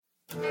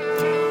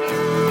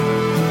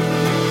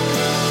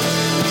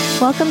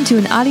Welcome to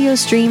an audio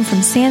stream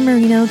from San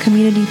Marino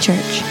Community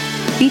Church,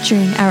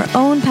 featuring our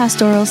own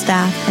pastoral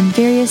staff and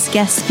various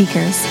guest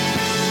speakers.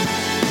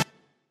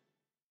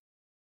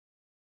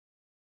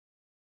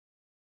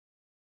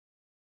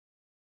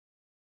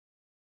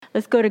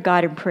 Let's go to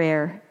God in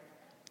prayer.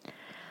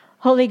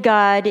 Holy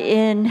God,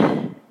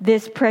 in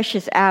this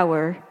precious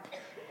hour,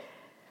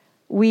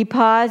 we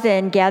pause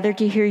and gather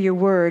to hear your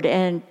word,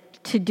 and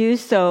to do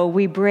so,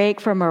 we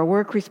break from our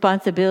work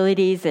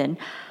responsibilities and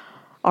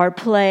our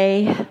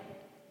play.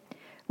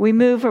 We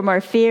move from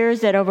our fears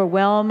that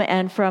overwhelm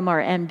and from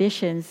our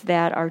ambitions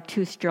that are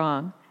too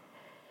strong.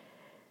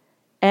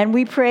 And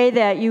we pray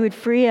that you would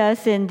free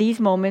us in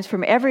these moments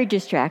from every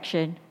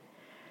distraction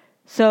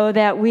so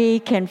that we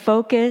can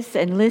focus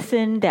and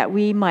listen, that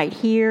we might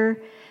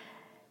hear,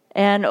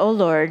 and, oh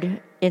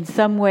Lord, in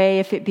some way,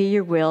 if it be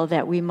your will,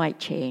 that we might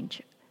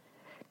change.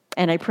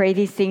 And I pray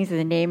these things in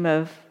the name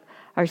of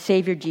our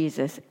Savior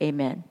Jesus.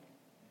 Amen.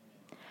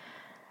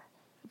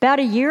 About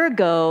a year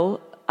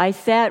ago, I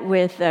sat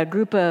with a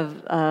group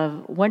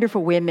of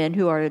wonderful women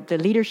who are the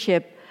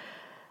leadership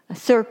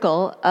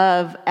circle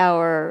of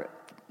our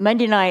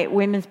Monday night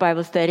women's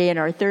Bible study and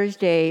our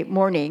Thursday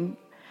morning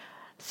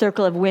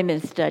circle of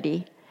women's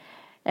study.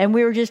 And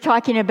we were just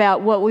talking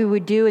about what we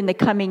would do in the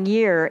coming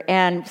year.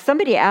 And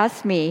somebody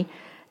asked me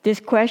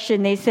this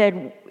question. They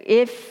said,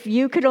 if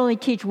you could only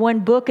teach one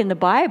book in the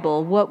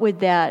Bible, what would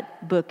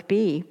that book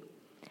be?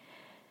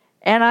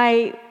 And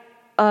I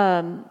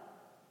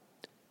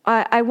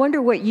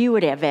wonder what you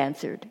would have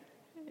answered.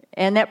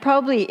 And that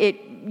probably,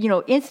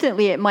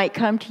 instantly it might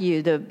come to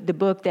you, the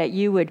book that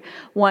you would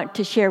want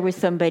to share with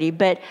somebody.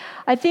 But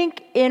I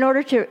think in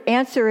order to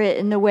answer it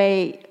in the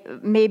way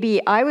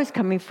maybe I was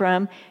coming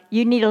from,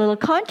 you need a little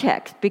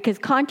context, because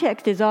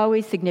context is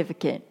always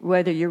significant,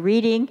 whether you're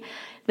reading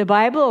the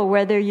Bible or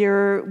whether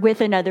you're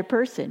with another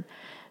person.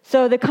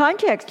 So the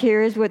context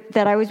here is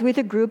that I was with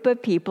a group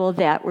of people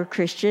that were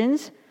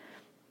Christians.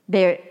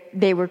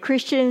 They were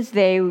Christians.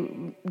 They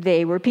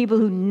were people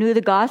who knew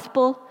the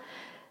gospel.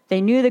 They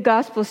knew the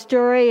gospel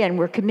story and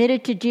were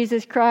committed to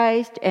Jesus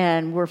Christ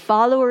and were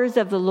followers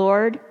of the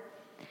Lord.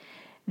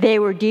 They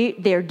are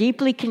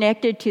deeply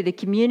connected to the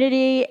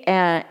community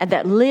and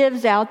that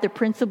lives out the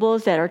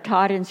principles that are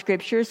taught in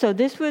Scripture. So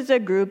this was a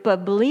group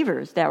of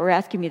believers that were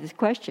asking me this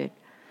question.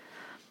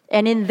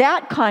 And in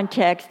that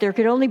context, there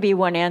could only be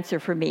one answer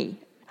for me.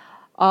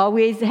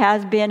 Always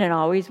has been and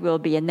always will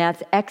be, and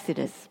that's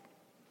Exodus.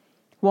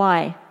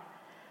 Why?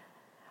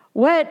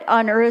 What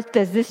on earth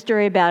does this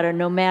story about a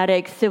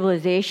nomadic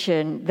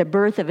civilization, the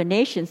birth of a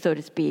nation, so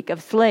to speak,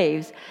 of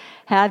slaves,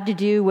 have to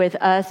do with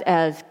us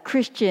as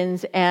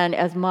Christians and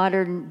as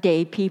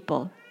modern-day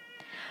people?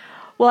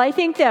 Well, I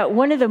think that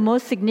one of the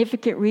most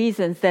significant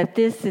reasons that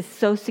this is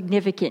so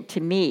significant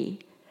to me,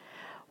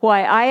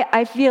 why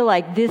I feel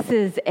like this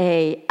is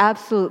an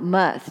absolute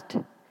must,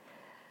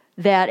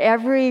 that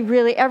every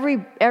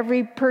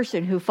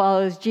person who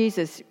follows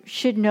Jesus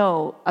should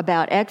know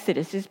about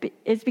Exodus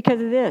is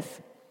because of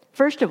this.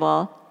 First of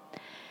all,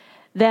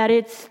 that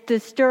it's the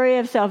story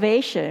of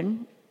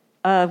salvation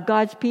of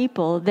God's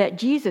people that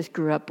Jesus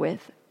grew up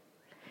with.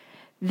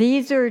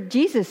 These are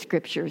Jesus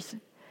scriptures.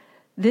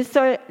 This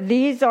is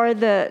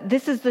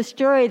the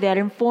story that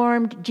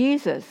informed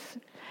Jesus,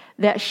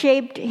 that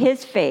shaped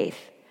his faith.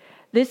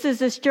 This is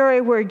the story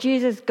where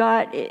Jesus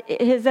got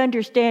his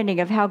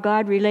understanding of how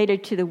God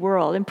related to the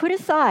world. And put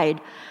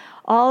aside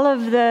all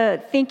of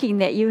the thinking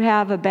that you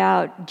have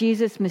about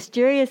Jesus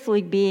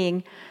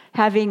mysteriously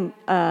having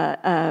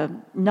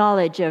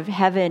knowledge of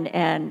heaven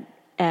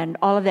and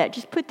all of that.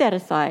 Just put that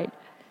aside.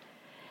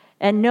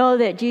 And know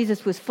that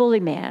Jesus was fully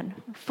man,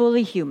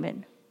 fully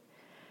human.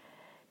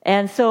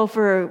 And so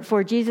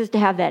for Jesus to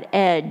have that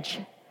edge,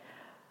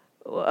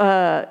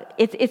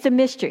 it's a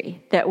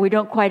mystery that we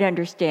don't quite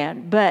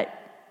understand. But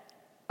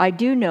I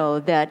do know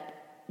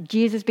that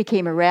Jesus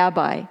became a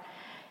rabbi.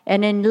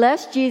 And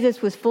unless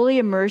Jesus was fully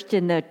immersed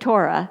in the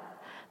Torah,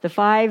 the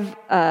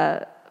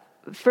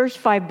first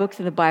five books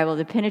of the Bible,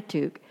 the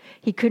Pentateuch,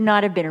 he could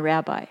not have been a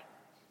rabbi.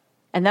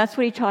 And that's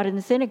what he taught in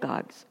the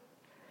synagogues.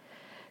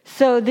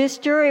 So this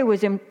story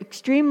was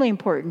extremely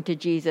important to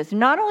Jesus.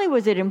 Not only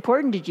was it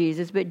important to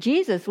Jesus, but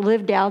Jesus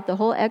lived out the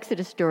whole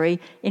Exodus story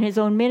in his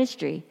own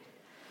ministry.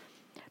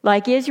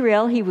 Like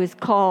Israel, he was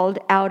called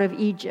out of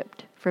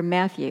Egypt from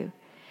Matthew.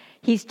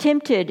 He's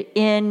tempted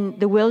in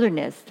the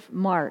wilderness,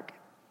 Mark.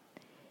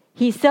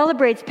 He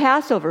celebrates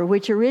Passover,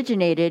 which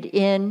originated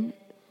in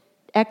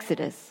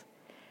Exodus,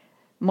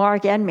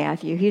 Mark and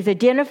Matthew. He's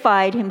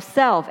identified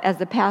himself as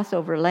the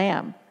Passover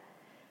lamb,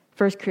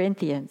 1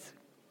 Corinthians.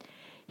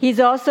 He's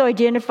also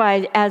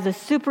identified as a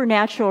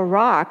supernatural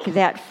rock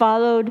that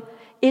followed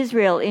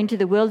Israel into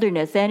the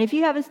wilderness. And if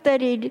you haven't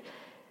studied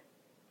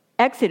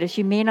Exodus,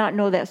 you may not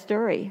know that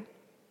story.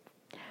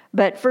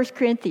 But 1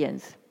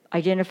 Corinthians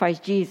identifies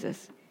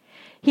Jesus.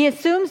 He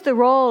assumes the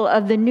role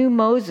of the new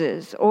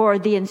Moses, or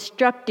the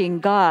instructing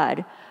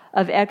God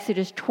of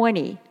Exodus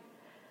 20,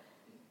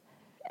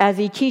 as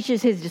he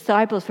teaches his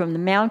disciples from the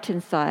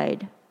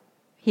mountainside.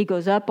 He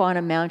goes up on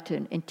a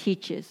mountain and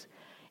teaches,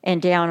 and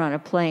down on a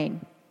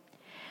plain.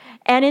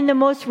 And in the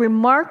most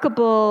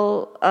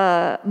remarkable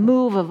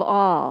move of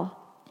all,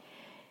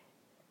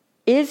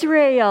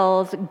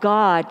 Israel's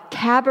God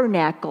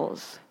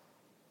tabernacles,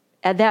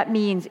 and that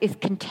means is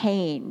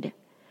contained.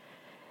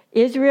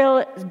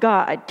 Israel's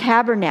God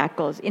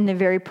tabernacles in the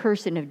very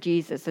person of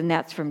Jesus, and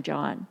that's from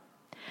John.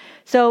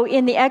 So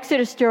in the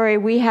Exodus story,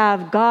 we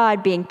have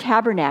God being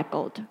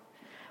tabernacled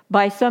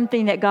by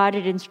something that God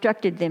had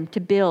instructed them to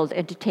build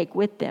and to take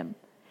with them.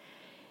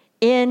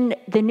 In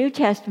the New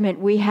Testament,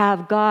 we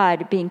have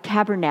God being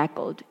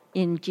tabernacled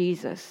in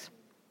Jesus.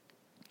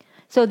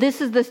 So this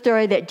is the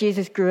story that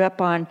Jesus grew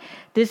up on.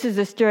 This is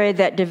the story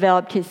that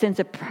developed his sense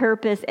of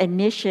purpose and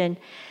mission.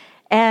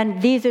 And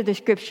these are the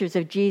scriptures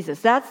of Jesus.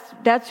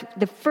 That's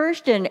the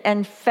first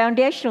and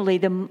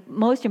foundationally the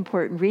most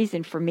important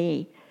reason for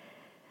me.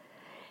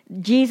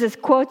 Jesus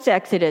quotes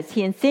Exodus,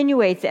 he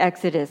insinuates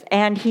Exodus,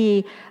 and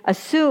he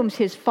assumes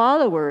his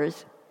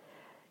followers,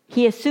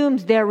 he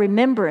assumes their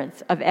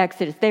remembrance of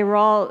Exodus. They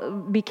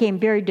became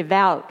very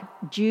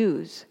devout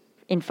Jews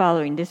in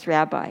following this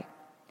rabbi.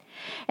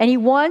 And he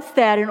wants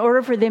that in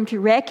order for them to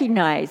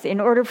recognize, in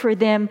order for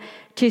them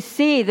to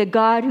see the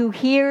God who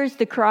hears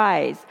the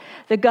cries,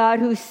 the God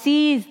who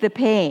sees the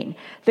pain,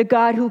 the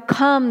God who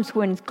comes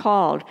when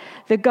called,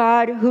 the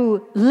God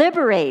who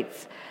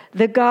liberates,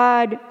 the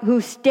God who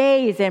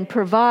stays and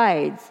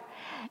provides,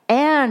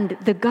 and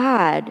the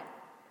God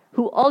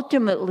who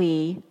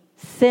ultimately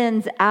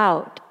sends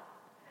out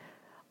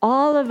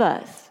all of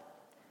us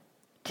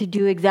to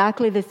do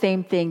exactly the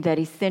same thing that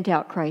he sent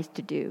out Christ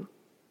to do.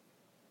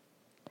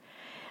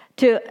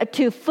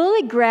 To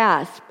fully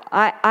grasp,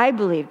 I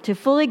believe, to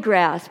fully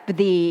grasp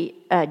the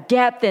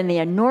depth and the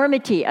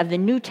enormity of the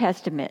New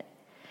Testament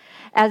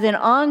as an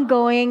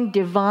ongoing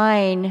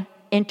divine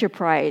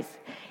enterprise,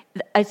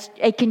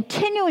 a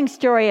continuing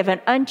story of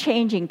an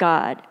unchanging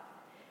God,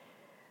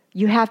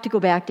 you have to go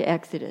back to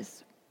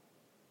Exodus.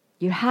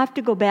 You have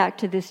to go back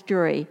to this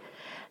story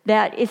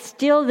that is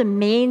still the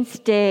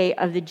mainstay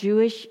of the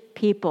Jewish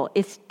people.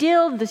 It's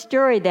still the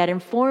story that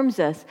informs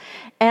us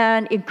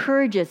and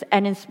encourages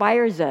and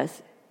inspires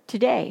us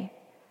today.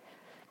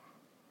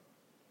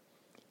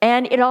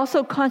 And it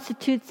also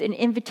constitutes an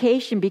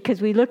invitation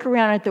because we look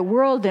around at the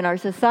world and our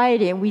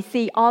society and we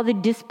see all the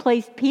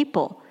displaced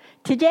people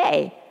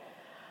today,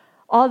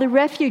 all the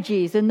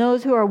refugees and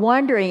those who are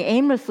wandering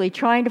aimlessly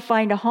trying to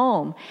find a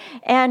home.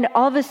 And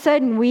all of a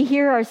sudden we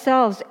hear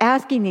ourselves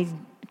asking these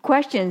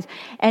questions,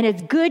 and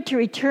it's good to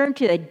return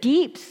to a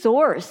deep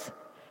source,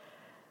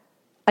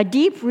 a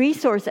deep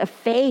resource of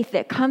faith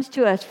that comes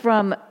to us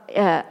from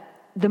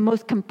the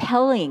most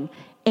compelling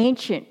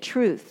ancient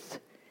truths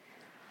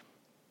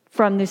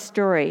from this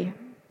story.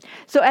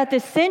 So at the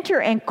center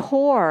and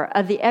core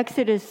of the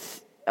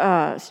Exodus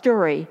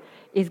story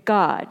is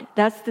God.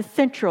 That's the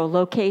central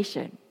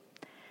location.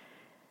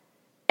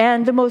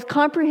 And the most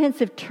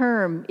comprehensive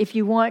term, if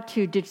you want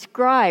to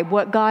describe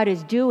what God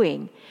is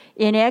doing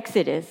in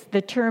Exodus,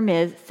 the term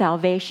is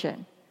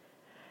salvation.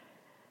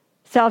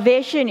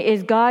 Salvation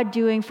is God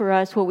doing for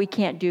us what we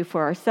can't do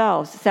for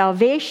ourselves.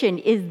 Salvation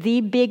is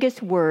the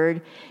biggest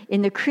word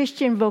in the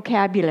Christian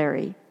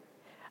vocabulary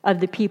of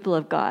the people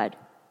of God.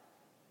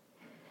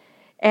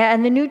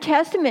 And the New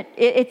Testament,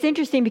 it's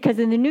interesting because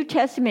in the New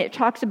Testament it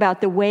talks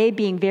about the way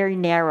being very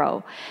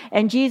narrow.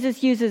 And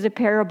Jesus uses a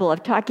parable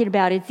of talking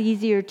about it's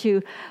easier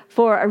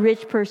for a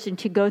rich person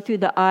to go through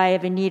the eye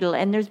of a needle.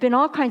 And there's been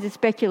all kinds of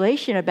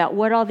speculation about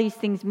what all these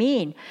things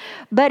mean.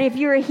 But if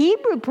you're a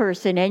Hebrew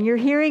person and you're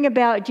hearing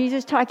about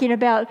Jesus talking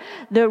about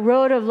the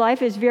road of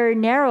life is very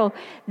narrow,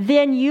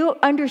 then you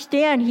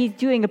understand he's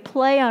doing a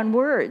play on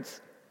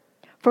words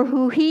for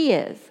who he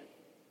is.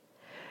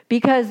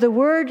 Because the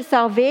word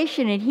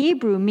salvation in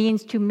Hebrew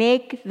means to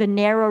make the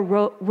narrow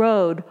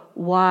road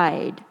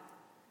wide.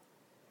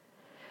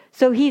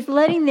 So he's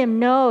letting them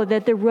know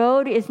that the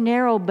road is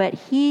narrow, but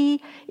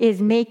he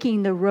is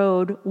making the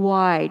road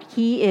wide.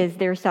 He is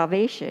their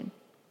salvation.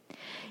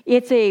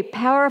 It's a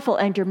powerful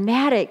and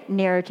dramatic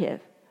narrative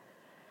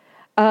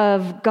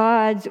of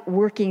God's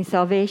working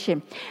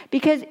salvation.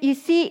 Because you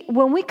see,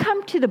 when we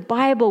come to the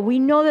Bible, we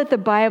know that the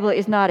Bible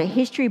is not a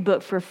history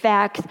book for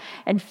facts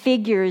and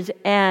figures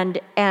and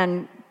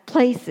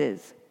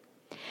places.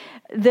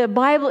 The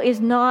Bible is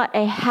not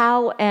a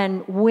how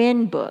and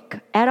when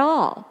book at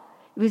all.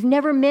 It was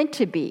never meant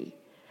to be.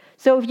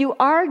 So if you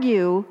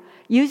argue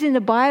using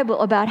the Bible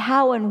about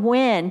how and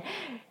when,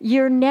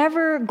 you're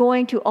never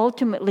going to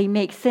ultimately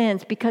make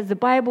sense because the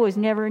Bible was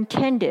never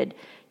intended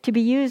to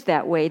be used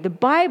that way. The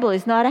Bible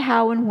is not a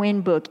how and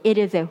when book. It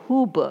is a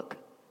who book.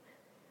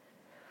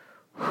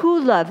 Who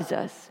loves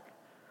us?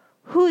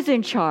 Who's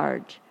in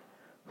charge?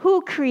 Who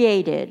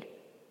created?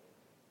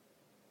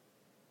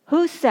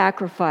 Who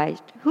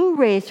sacrificed? Who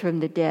raised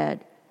from the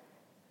dead?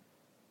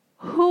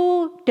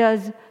 Who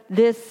does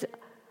this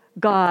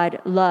God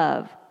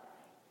love?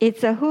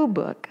 It's a who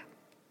book.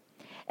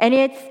 And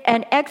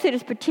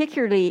Exodus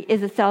particularly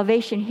is a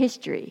salvation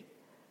history.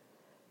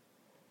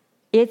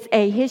 It's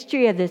a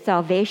history of the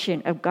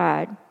salvation of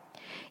God.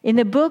 In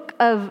the book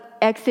of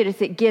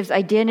Exodus, it gives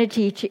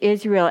identity to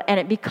Israel, and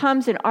it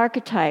becomes an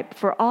archetype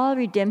for all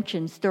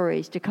redemption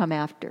stories to come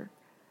after.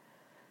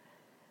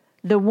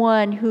 The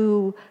one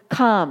who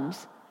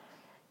comes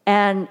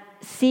and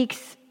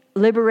seeks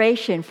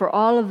liberation for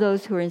all of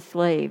those who are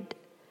enslaved.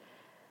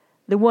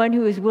 The one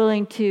who is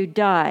willing to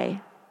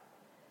die.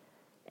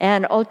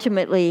 And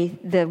ultimately,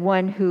 the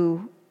one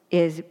who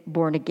is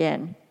born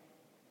again.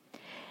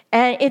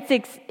 And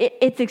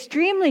it's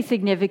extremely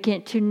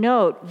significant to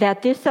note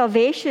that this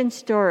salvation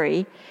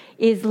story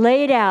is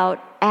laid out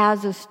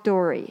as a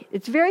story.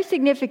 It's very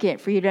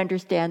significant for you to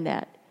understand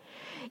that.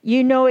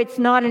 You know, it's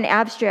not an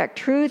abstract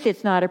truth.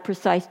 It's not a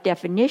precise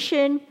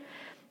definition.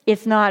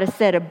 It's not a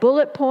set of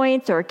bullet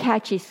points or a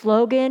catchy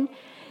slogan.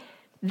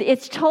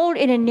 It's told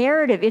in a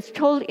narrative. It's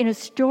told in a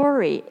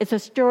story. It's a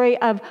story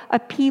of a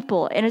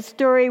people and a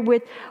story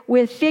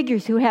with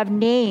figures who have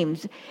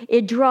names.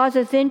 It draws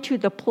us into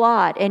the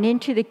plot and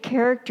into the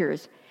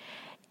characters.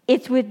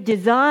 It's with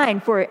design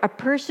for a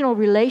personal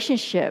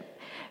relationship.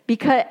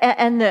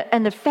 And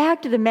the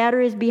fact of the matter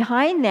is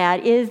behind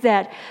that is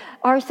that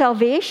our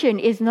salvation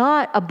is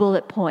not a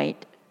bullet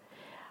point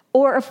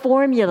or a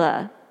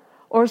formula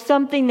or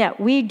something that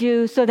we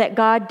do so that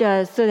God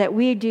does, so that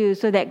we do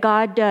so that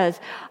God does.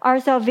 Our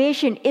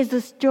salvation is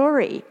a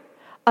story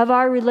of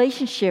our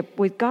relationship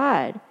with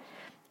God.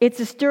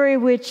 It's a story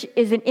which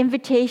is an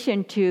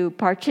invitation to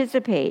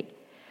participate,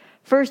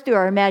 first through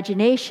our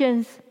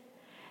imaginations,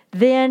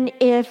 then,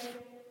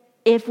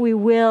 if we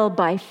will,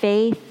 by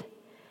faith,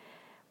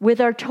 with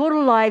our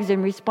total lives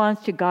in response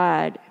to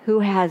God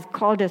who has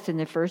called us in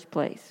the first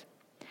place.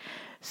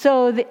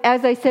 So,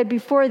 as I said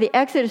before, the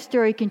Exodus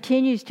story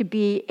continues to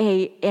be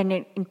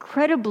an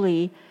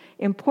incredibly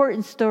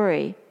important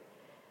story.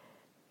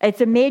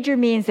 It's a major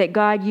means that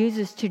God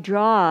uses to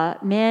draw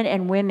men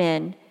and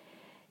women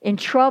in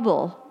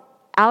trouble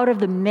out of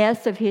the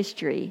mess of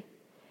history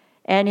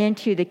and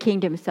into the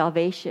kingdom of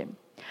salvation.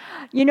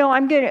 You know,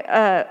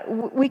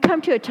 we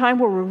come to a time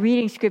where we're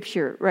reading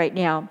Scripture right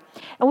now.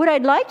 And what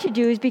I'd like to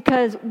do is,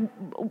 because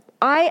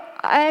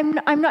I'm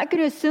not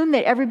going to assume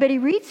that everybody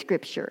reads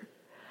Scripture.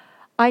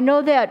 I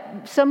know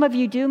that some of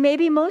you do,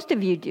 maybe most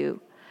of you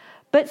do.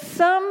 But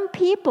some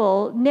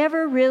people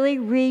never really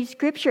read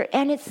Scripture,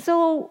 and it's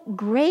so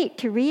great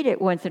to read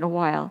it once in a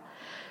while.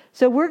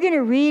 So we're going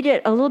to read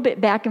it a little bit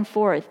back and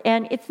forth.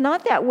 And it's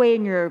not that way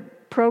in your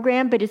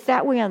program, but it's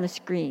that way on the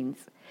screens.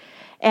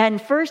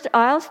 And first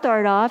I'll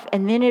start off,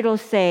 and then it'll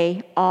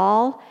say,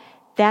 all,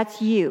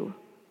 that's you.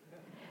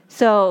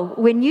 So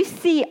when you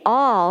see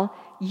all,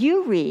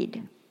 you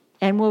read,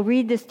 and we'll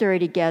read the story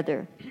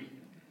together.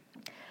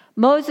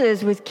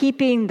 Moses was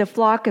keeping the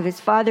flock of his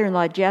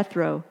father-in-law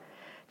Jethro,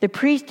 the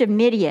priest of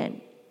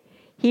Midian.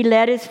 He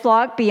led his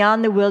flock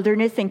beyond the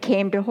wilderness and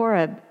came to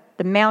Horeb,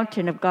 the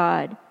mountain of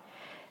God.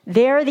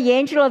 There the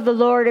angel of the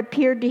Lord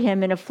appeared to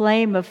him in a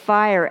flame of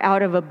fire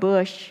out of a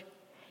bush.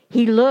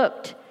 He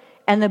looked,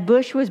 and the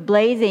bush was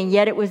blazing,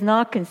 yet it was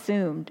not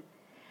consumed.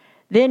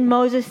 Then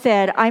Moses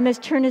said, I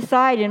must turn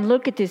aside and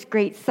look at this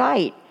great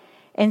sight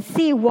and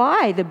see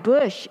why the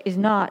bush is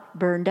not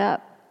burned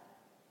up.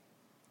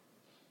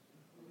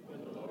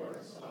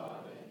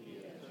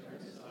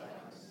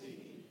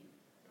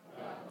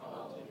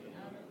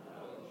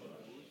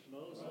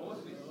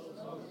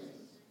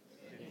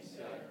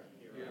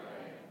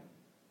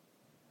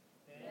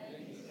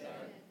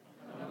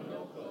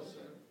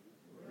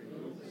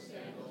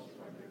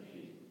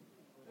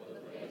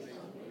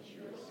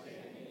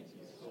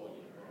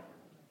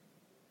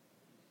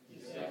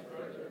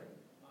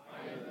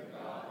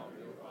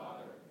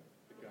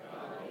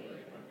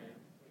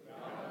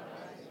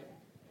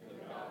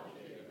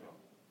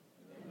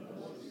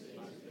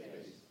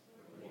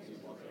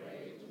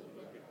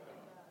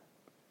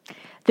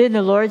 Then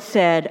the Lord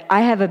said,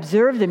 I have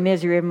observed the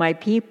misery of my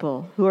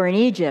people who are in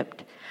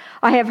Egypt.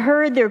 I have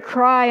heard their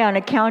cry on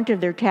account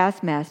of their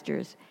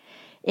taskmasters.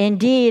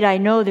 Indeed, I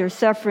know their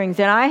sufferings,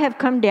 and I have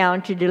come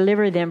down to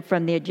deliver them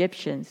from the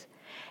Egyptians,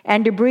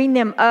 and to bring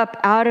them up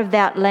out of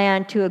that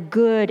land to a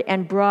good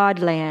and broad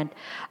land,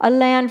 a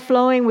land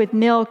flowing with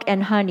milk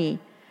and honey,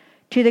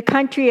 to the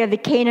country of the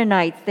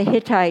Canaanites, the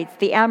Hittites,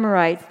 the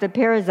Amorites, the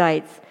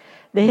Perizzites,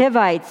 the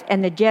Hivites,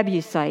 and the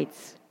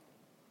Jebusites.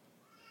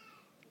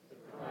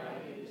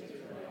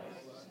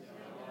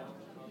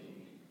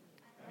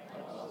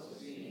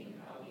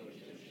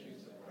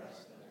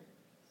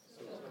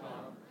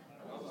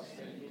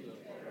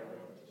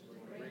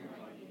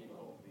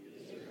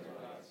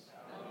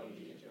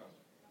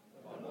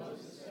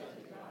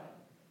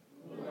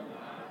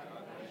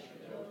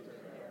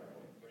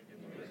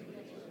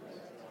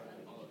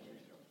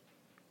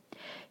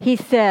 He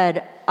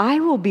said, I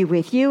will be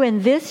with you,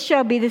 and this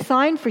shall be the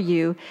sign for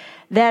you,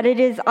 that it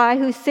is I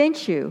who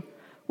sent you.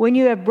 When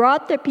you have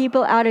brought the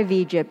people out of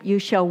Egypt, you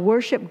shall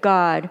worship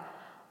God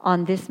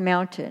on this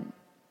mountain.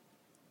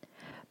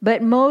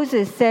 But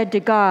Moses said to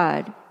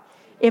God,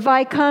 if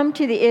I come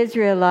to the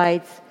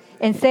Israelites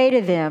and say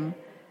to them,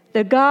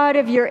 the God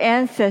of your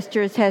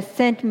ancestors has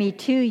sent me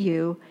to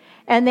you,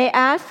 and they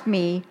ask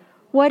me,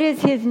 what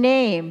is his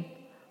name?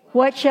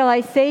 What shall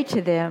I say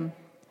to them?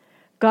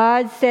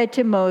 God said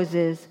to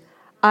Moses,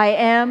 I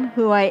am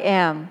who I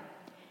am.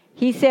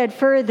 He said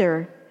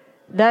further,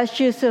 thus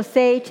you shall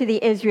say to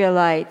the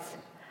Israelites,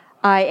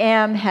 I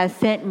am has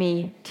sent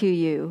me to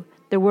you.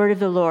 The word of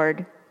the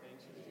Lord.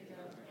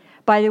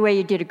 By the way,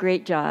 you did a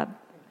great job.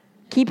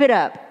 Keep it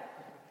up.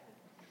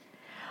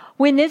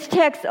 When this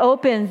text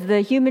opens,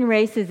 the human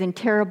race is in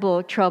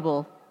terrible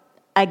trouble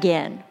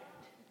again.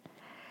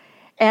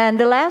 And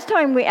the last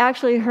time we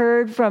actually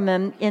heard from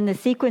him in the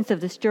sequence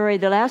of the story,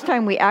 the last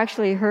time we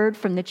actually heard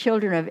from the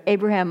children of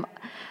Abraham,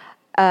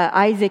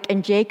 Isaac,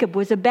 and Jacob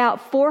was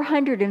about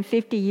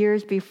 450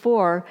 years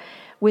before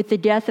with the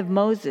death of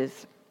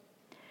Moses.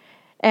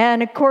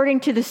 And according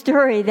to the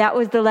story, that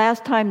was the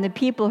last time the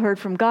people heard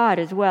from God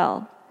as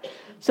well.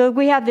 So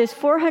we have this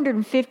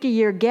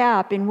 450-year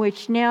gap in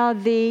which now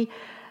the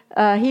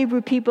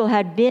Hebrew people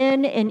had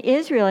been in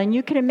Israel, and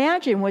you can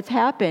imagine what's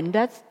happened.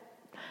 That's,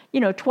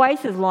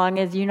 twice as long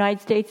as the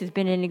United States has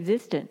been in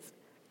existence.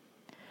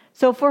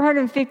 So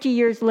 450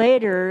 years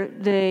later,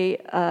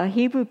 the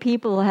Hebrew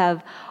people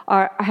have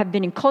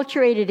been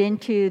enculturated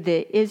into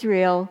the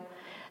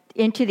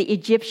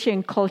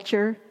Egyptian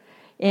culture,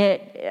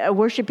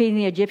 worshiping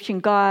the Egyptian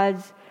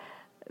gods,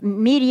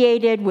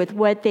 mediated with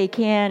what they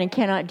can and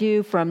cannot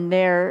do from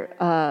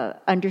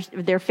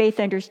their faith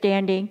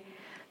understanding.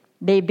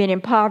 They've been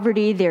in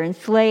poverty, they're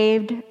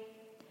enslaved.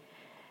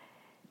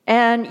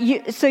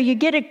 And so you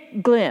get a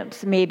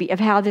glimpse, maybe, of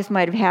how this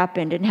might have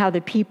happened and how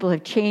the people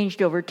have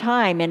changed over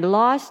time and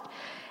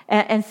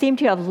seem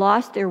to have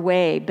lost their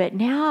way. But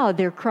now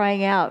they're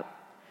crying out.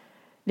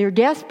 They're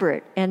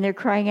desperate, and they're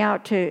crying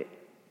out to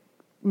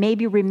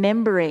maybe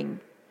remembering,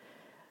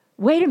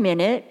 wait a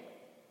minute,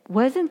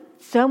 wasn't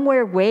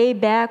somewhere way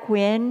back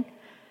when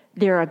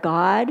there a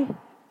God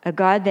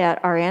that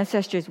our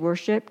ancestors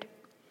worshipped?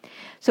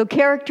 So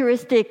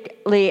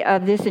characteristically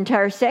of this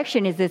entire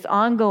section is this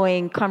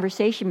ongoing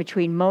conversation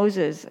between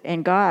Moses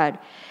and God.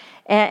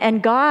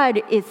 And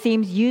God, it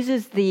seems,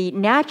 uses the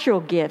natural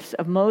gifts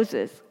of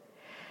Moses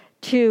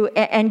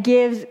and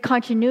gives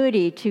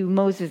continuity to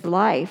Moses'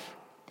 life.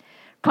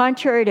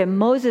 Contrary to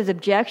Moses'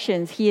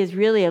 objections, he is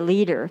really a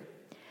leader.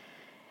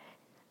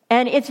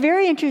 And it's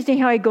very interesting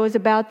how he goes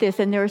about this,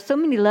 and there are so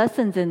many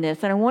lessons in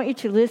this, and I want you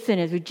to listen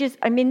as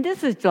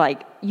this is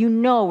like,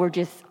 we're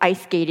just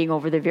ice skating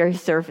over the very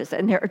surface,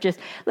 and there are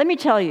let me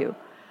tell you,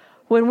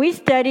 when we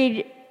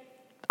studied,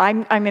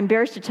 I'm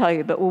embarrassed to tell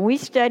you, but when we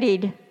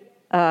studied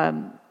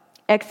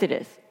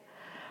Exodus,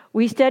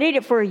 we studied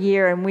it for a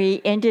year, and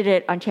we ended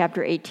it on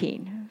chapter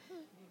 18,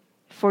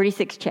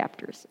 46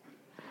 chapters.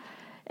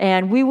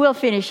 And we will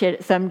finish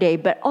it someday.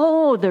 But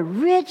the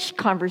rich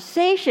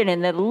conversation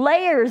and the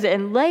layers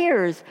and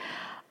layers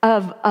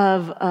of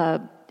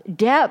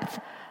depth,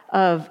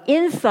 of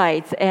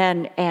insights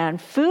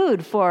and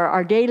food for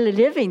our daily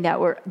living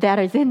that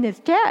is in this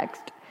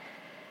text.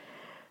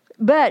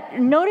 But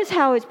notice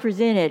how it's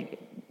presented.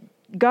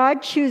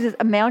 God chooses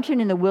a mountain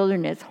in the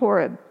wilderness,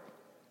 Horeb,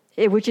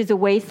 which is a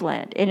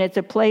wasteland, and it's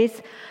a place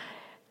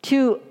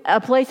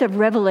of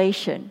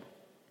revelation.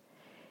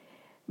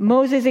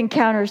 Moses'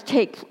 encounters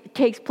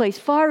takes place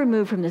far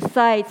removed from the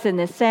sights and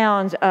the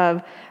sounds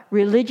of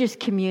religious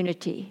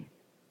community.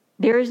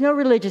 There is no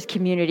religious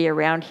community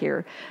around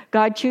here.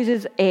 God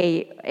chooses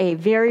a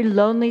very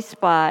lonely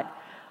spot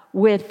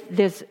with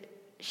this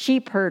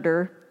sheep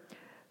herder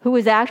who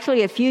was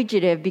actually a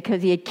fugitive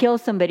because he had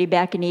killed somebody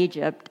back in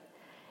Egypt.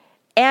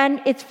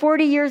 And it's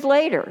 40 years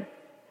later.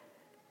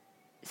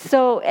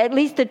 So at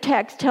least the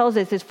text tells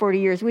us it's 40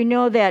 years. We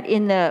know that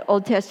in the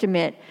Old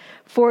Testament,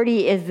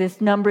 40 is this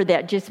number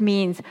that just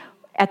means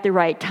at the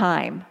right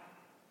time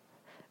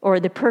or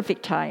the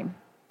perfect time.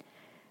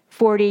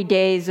 40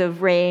 days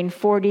of rain,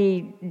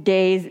 40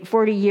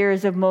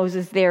 years of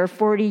Moses there,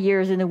 40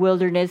 years in the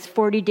wilderness,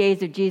 40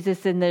 days of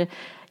Jesus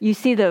you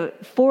see the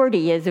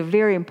 40 is a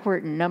very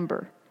important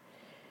number.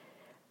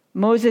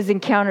 Moses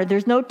encountered,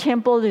 there's no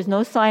temple, there's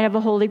no sign of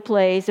a holy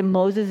place, and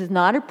Moses is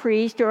not a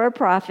priest or a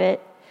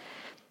prophet.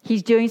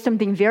 He's doing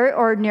something very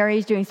ordinary,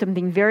 he's doing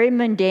something very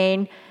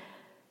mundane.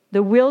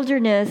 The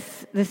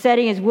wilderness, the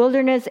setting is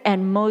wilderness,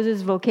 and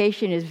Moses'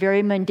 vocation is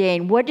very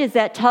mundane. What does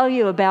that tell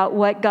you about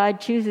what God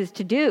chooses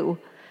to do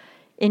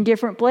in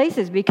different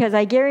places? Because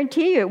I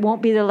guarantee you it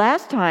won't be the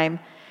last time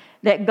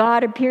that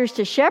God appears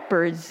to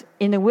shepherds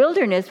in the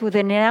wilderness with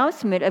an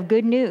announcement of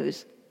good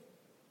news.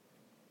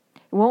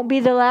 It won't be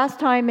the last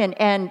time,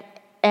 and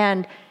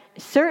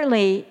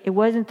certainly it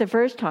wasn't the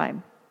first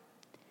time.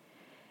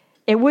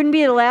 It wouldn't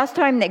be the last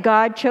time that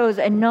God chose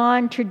a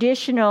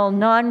non-traditional,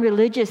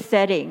 non-religious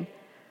setting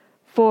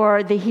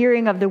for the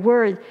hearing of the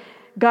word.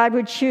 God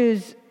would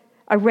choose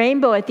a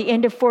rainbow at the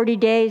end of 40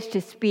 days to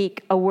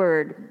speak a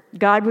word.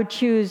 God would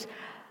choose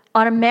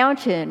on a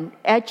mountain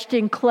etched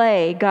in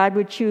clay. God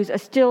would choose a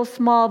still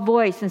small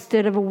voice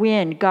instead of a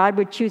wind. God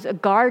would choose a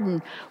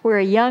garden where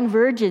a young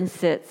virgin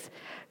sits.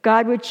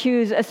 God would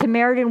choose a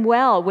Samaritan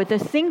well with a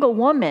single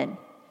woman.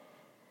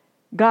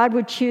 God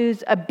would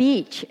choose a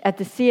beach at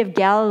the Sea of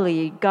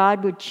Galilee.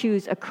 God would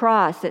choose a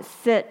cross that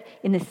sit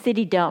in the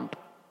city dump.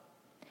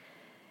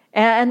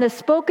 And the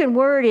spoken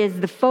word is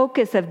the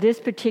focus of this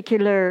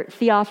particular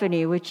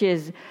theophany, which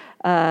is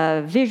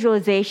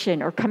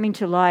visualization or coming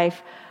to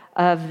life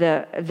of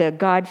the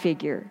God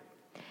figure.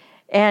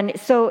 And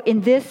so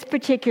in this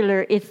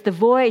particular, it's the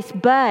voice,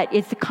 but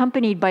it's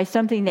accompanied by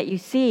something that you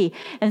see.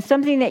 And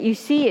something that you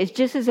see is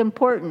just as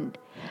important,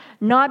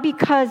 not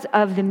because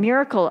of the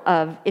miracle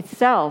of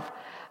itself,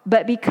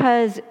 but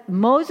because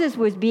Moses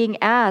was being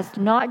asked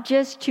not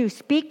just to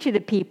speak to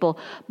the people,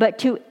 but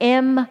to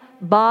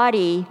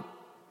embody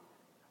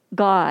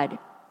God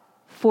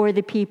for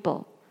the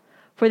people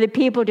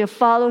to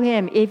follow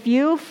him. If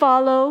you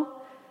follow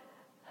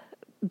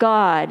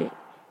God,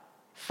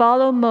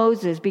 follow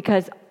Moses,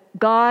 because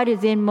God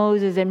is in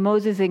Moses and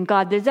Moses in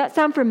God. Does that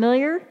sound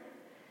familiar?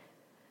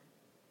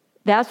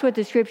 That's what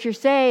the scriptures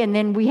say. And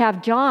then we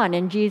have John,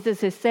 and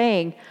Jesus is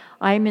saying,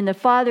 I am in the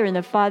Father, and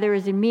the Father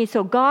is in me.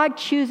 So God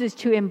chooses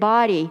to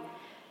embody,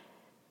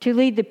 to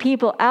lead the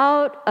people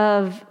out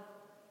of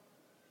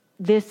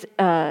this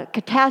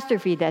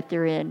catastrophe that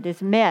they're in,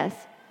 this mess,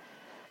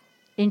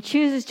 and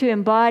chooses to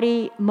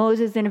embody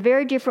Moses in a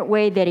very different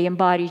way that he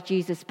embodies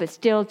Jesus, but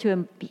still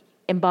to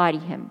embody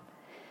him.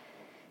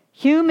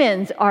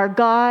 Humans are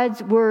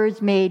God's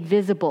words made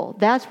visible.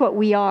 That's what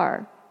we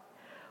are.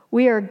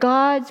 We are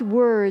God's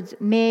words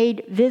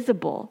made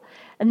visible.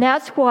 And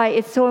that's why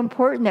it's so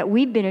important that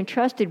we've been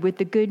entrusted with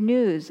the good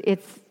news.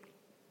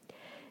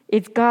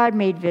 It's God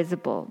made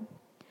visible.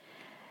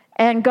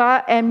 And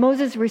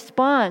Moses'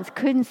 response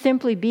couldn't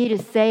simply be to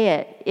say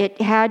it.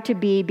 It had to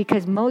be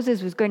because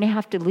Moses was going to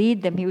have to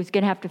lead them. He was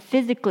going to have to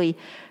physically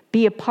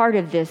be a part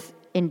of this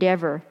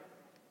endeavor.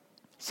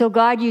 So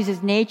God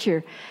uses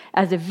nature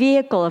as a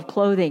vehicle of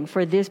clothing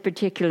for this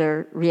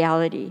particular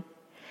reality.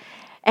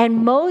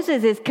 And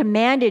Moses is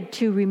commanded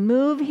to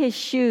remove his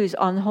shoes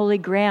on holy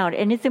ground.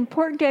 And it's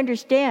important to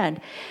understand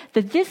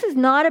that this is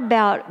not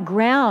about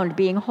ground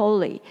being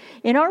holy.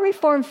 In our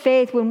Reformed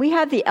faith, when we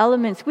have the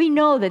elements, we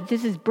know that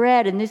this is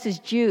bread and this is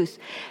juice.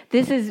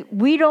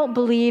 We don't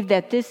believe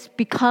that this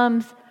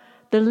becomes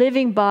the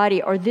living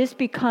body or this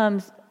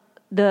becomes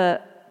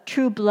the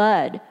true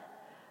blood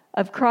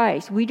of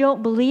Christ. We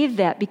don't believe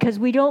that because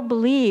we don't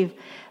believe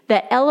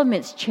that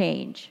elements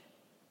change.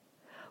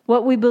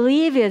 What we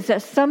believe is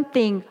that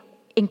something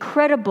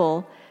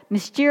incredible,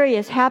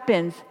 mysterious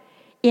happens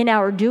in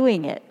our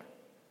doing it.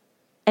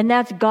 And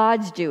that's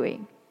God's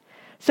doing.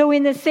 So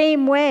in the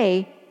same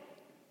way,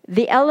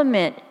 the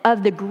element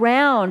of the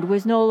ground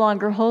was no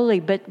longer holy,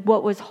 but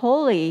what was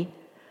holy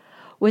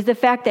was the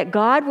fact that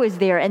God was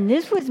there. And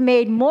this was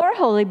made more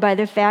holy by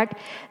the fact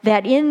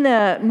that in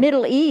the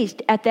Middle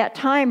East at that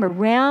time,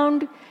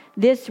 around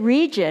this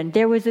region,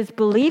 there was this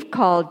belief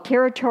called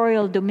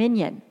territorial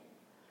dominion.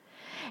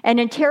 And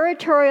in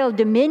territorial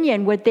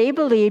dominion, what they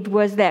believed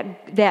was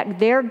that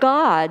their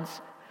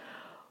gods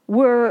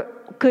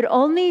could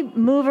only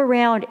move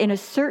around in a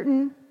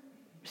certain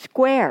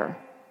square.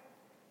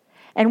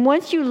 And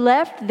once you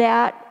left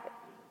that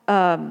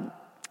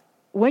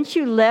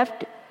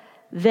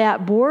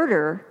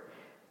border,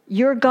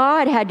 your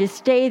god had to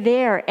stay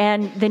there,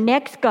 and the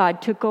next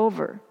god took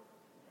over.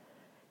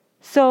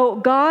 So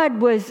God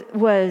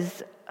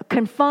was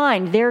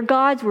confined. Their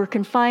gods were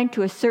confined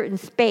to a certain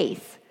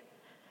space.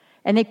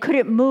 And they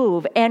couldn't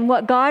move. And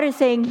what God is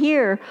saying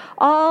here,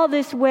 all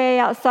this way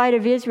outside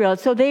of Israel,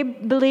 so they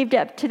believed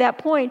up to that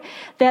point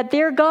that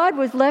their God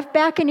was left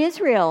back in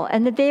Israel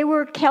and that they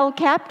were held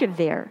captive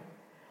there.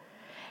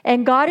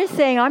 And God is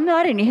saying, I'm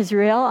not in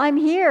Israel, I'm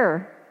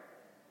here.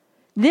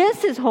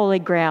 This is holy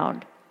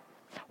ground.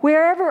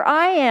 Wherever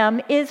I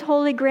am is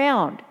holy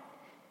ground.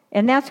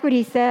 And that's what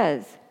he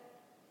says.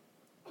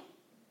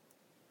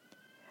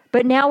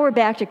 But now we're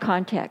back to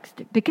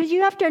context, because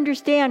you have to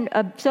understand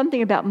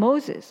something about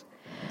Moses.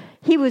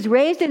 He was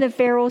raised in the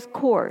Pharaoh's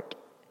court.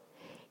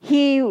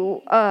 He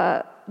murdered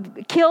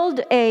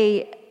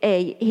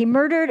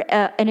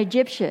an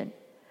Egyptian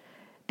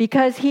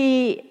because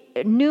he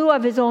knew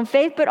of his own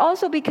faith, but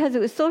also because it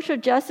was social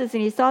justice,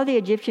 and he saw the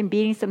Egyptian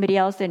beating somebody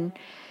else, and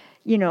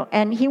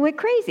he went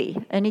crazy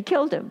and he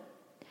killed him.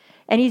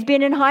 And he's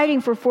been in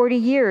hiding for 40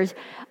 years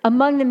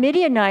among the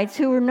Midianites,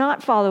 who were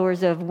not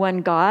followers of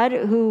one God,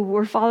 who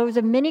were followers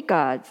of many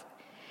gods.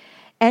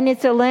 And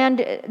it's a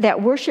land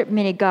that worshiped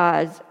many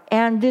gods.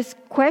 And this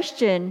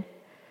question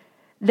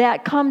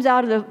that comes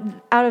out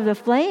of the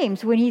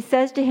flames when he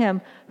says to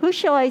him, who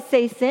shall I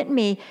say sent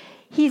me?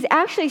 He's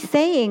actually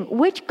saying,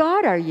 which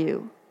God are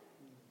you?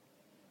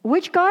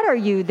 Which God are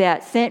you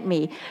that sent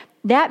me?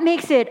 That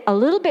makes it a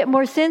little bit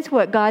more sense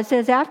what God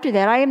says after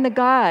that. I am the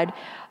God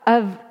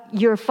of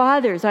your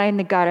fathers. I am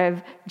the God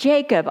of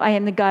Jacob. I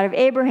am the God of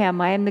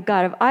Abraham. I am the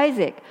God of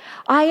Isaac.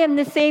 I am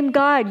the same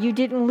God. You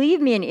didn't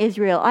leave me in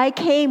Israel. I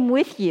came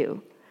with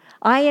you.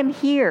 I am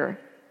here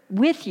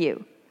with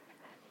you.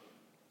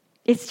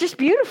 It's just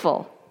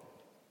beautiful.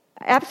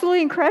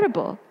 Absolutely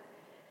incredible.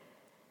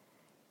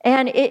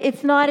 And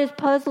it's not as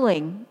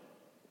puzzling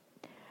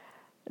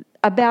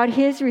about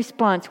his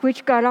response,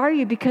 which God are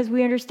you? Because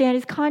we understand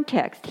his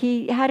context.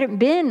 He hadn't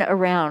been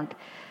around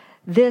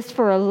this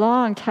for a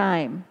long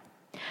time.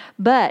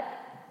 But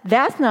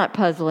that's not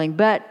puzzling,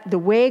 but the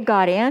way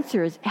God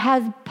answers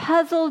has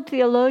puzzled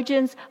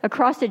theologians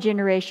across the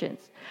generations.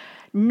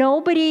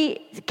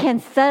 Nobody can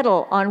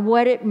settle on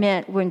what it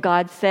meant when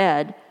God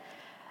said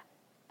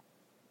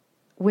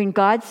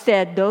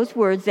those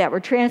words that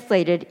were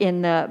translated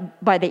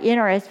by the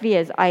NRSV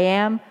as I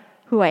am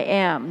who I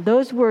am.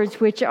 Those words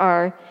which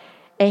are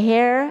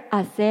Eher,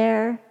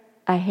 Aser,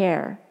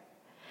 Aher.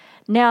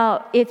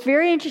 Now, it's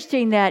very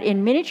interesting that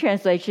in many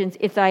translations,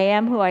 it's I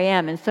am who I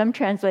am. In some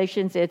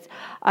translations, it's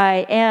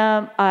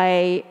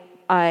I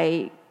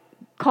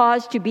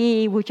cause to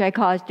be, which I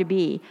cause to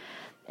be.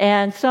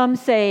 And some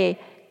say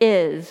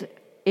is,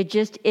 it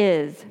just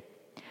is.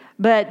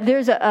 But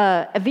there's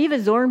Aviva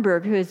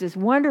Zornberg, who is this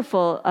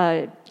wonderful,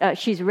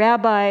 she's a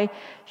rabbi,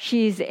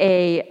 she's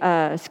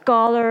a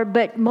scholar,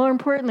 but more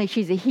importantly,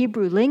 she's a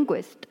Hebrew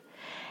linguist.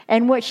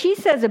 And what she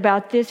says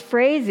about this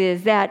phrase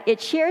is that it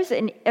shares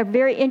a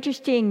very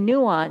interesting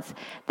nuance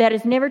that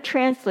is never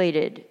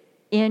translated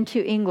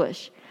into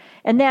English.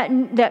 And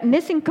that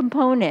missing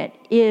component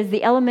is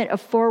the element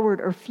of forward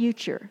or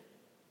future.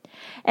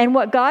 And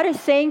what God is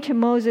saying to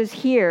Moses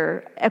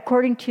here,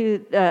 according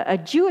to a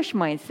Jewish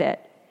mindset,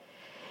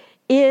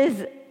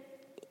 is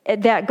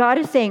that God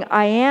is saying,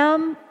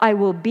 I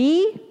will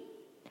be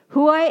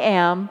who I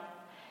am,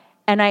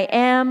 and I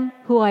am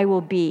who I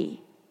will be.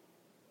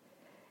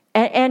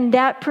 And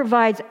that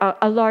provides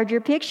a larger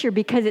picture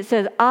because it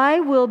says, I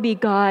will be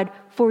God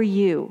for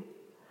you.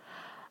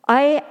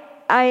 I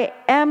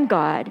am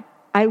God.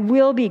 I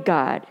will be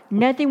God.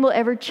 Nothing will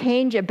ever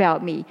change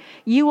about me.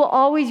 You will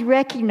always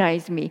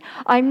recognize me.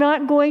 I'm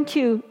not going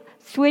to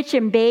switch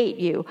and bait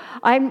you.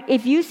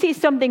 If you see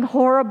something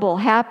horrible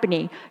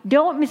happening,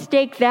 don't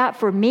mistake that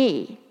for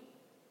me.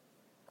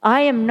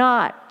 I am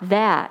not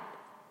that.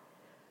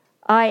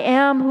 I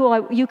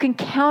am you can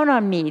count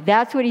on me.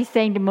 That's what he's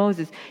saying to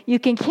Moses. You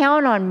can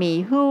count on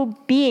me,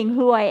 being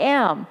who I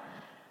am.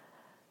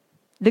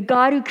 The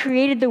God who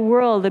created the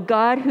world, the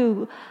God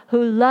who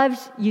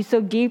loves you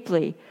so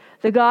deeply,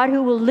 the God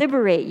who will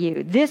liberate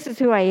you. This is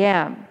who I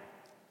am.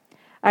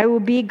 I will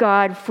be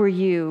God for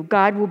you.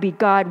 God will be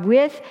God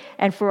with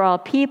and for all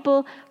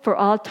people, for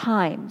all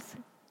times.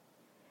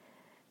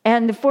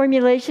 And the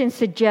formulation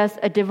suggests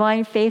a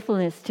divine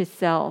faithfulness to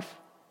self.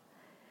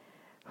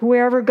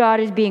 Wherever God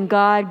is being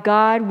God,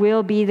 God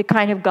will be the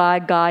kind of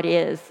God God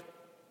is.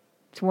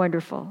 It's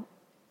wonderful.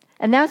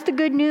 And that's the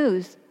good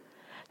news,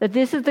 that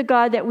this is the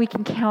God that we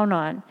can count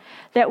on,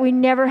 that we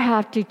never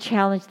have to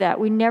challenge that.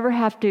 We never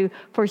have to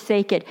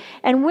forsake it.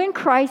 And when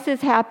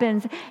crisis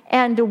happens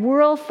and the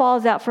world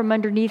falls out from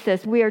underneath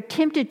us, we are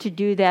tempted to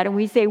do that. And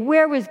we say,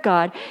 where was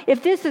God?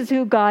 If this is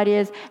who God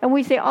is, and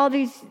we say all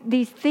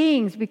these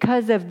things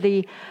because of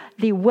the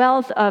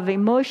wealth of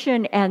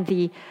emotion and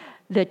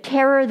the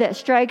terror that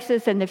strikes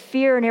us and the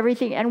fear and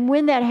everything. And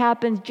when that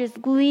happens,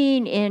 just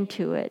lean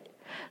into it.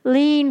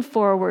 Lean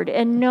forward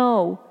and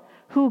know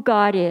who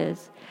God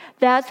is.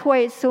 That's why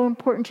it's so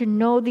important to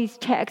know these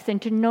texts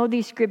and to know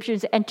these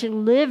scriptures and to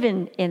live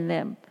in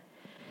them,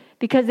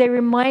 because they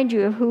remind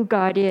you of who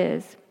God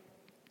is.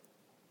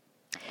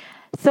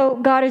 So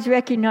God is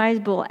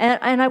recognizable.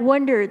 And I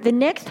wonder, the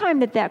next time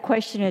that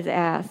question is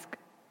asked,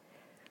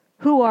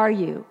 who are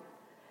you?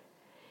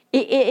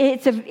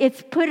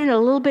 It's put in a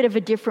little bit of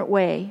a different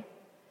way.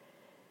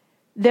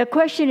 The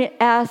question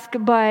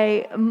asked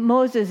by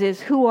Moses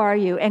is, who are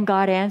you? And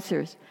God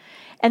answers.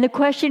 And the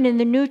question in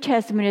the New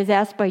Testament is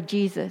asked by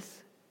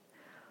Jesus.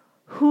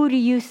 Who do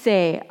you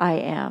say I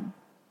am?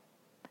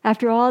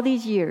 After all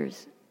these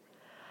years,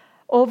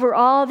 over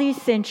all these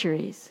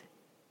centuries,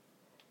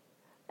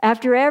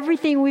 after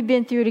everything we've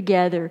been through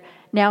together,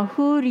 now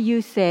who do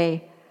you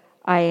say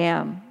I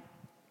am?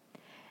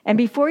 And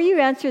before you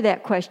answer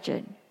that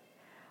question,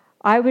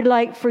 I would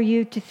like for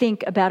you to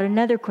think about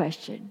another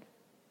question.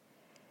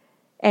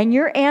 And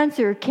your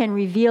answer can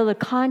reveal the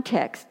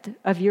context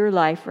of your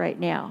life right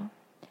now.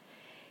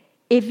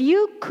 If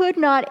you could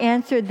not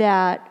answer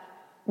that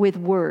with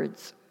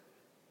words,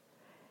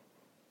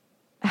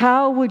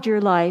 how would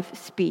your life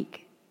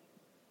speak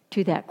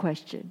to that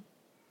question?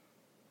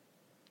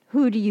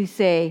 Who do you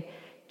say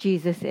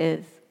Jesus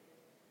is?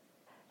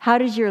 How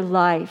does your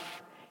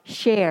life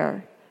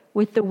share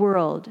with the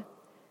world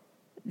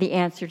the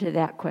answer to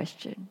that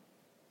question?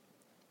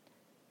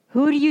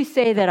 Who do you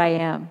say that I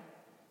am?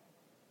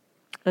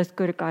 Let's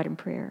go to God in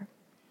prayer.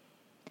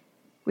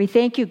 We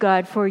thank you,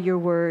 God, for your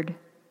word.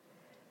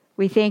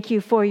 We thank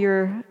you for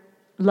your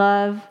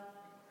love.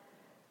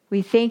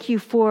 We thank you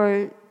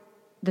for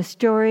the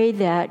story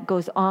that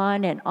goes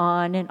on and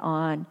on and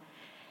on.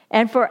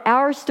 And for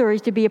our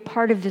stories to be a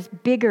part of this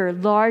bigger,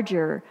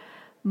 larger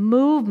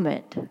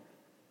movement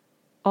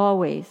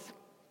always.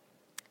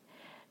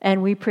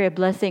 And we pray a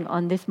blessing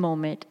on this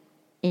moment.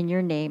 In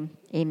your name,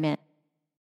 amen.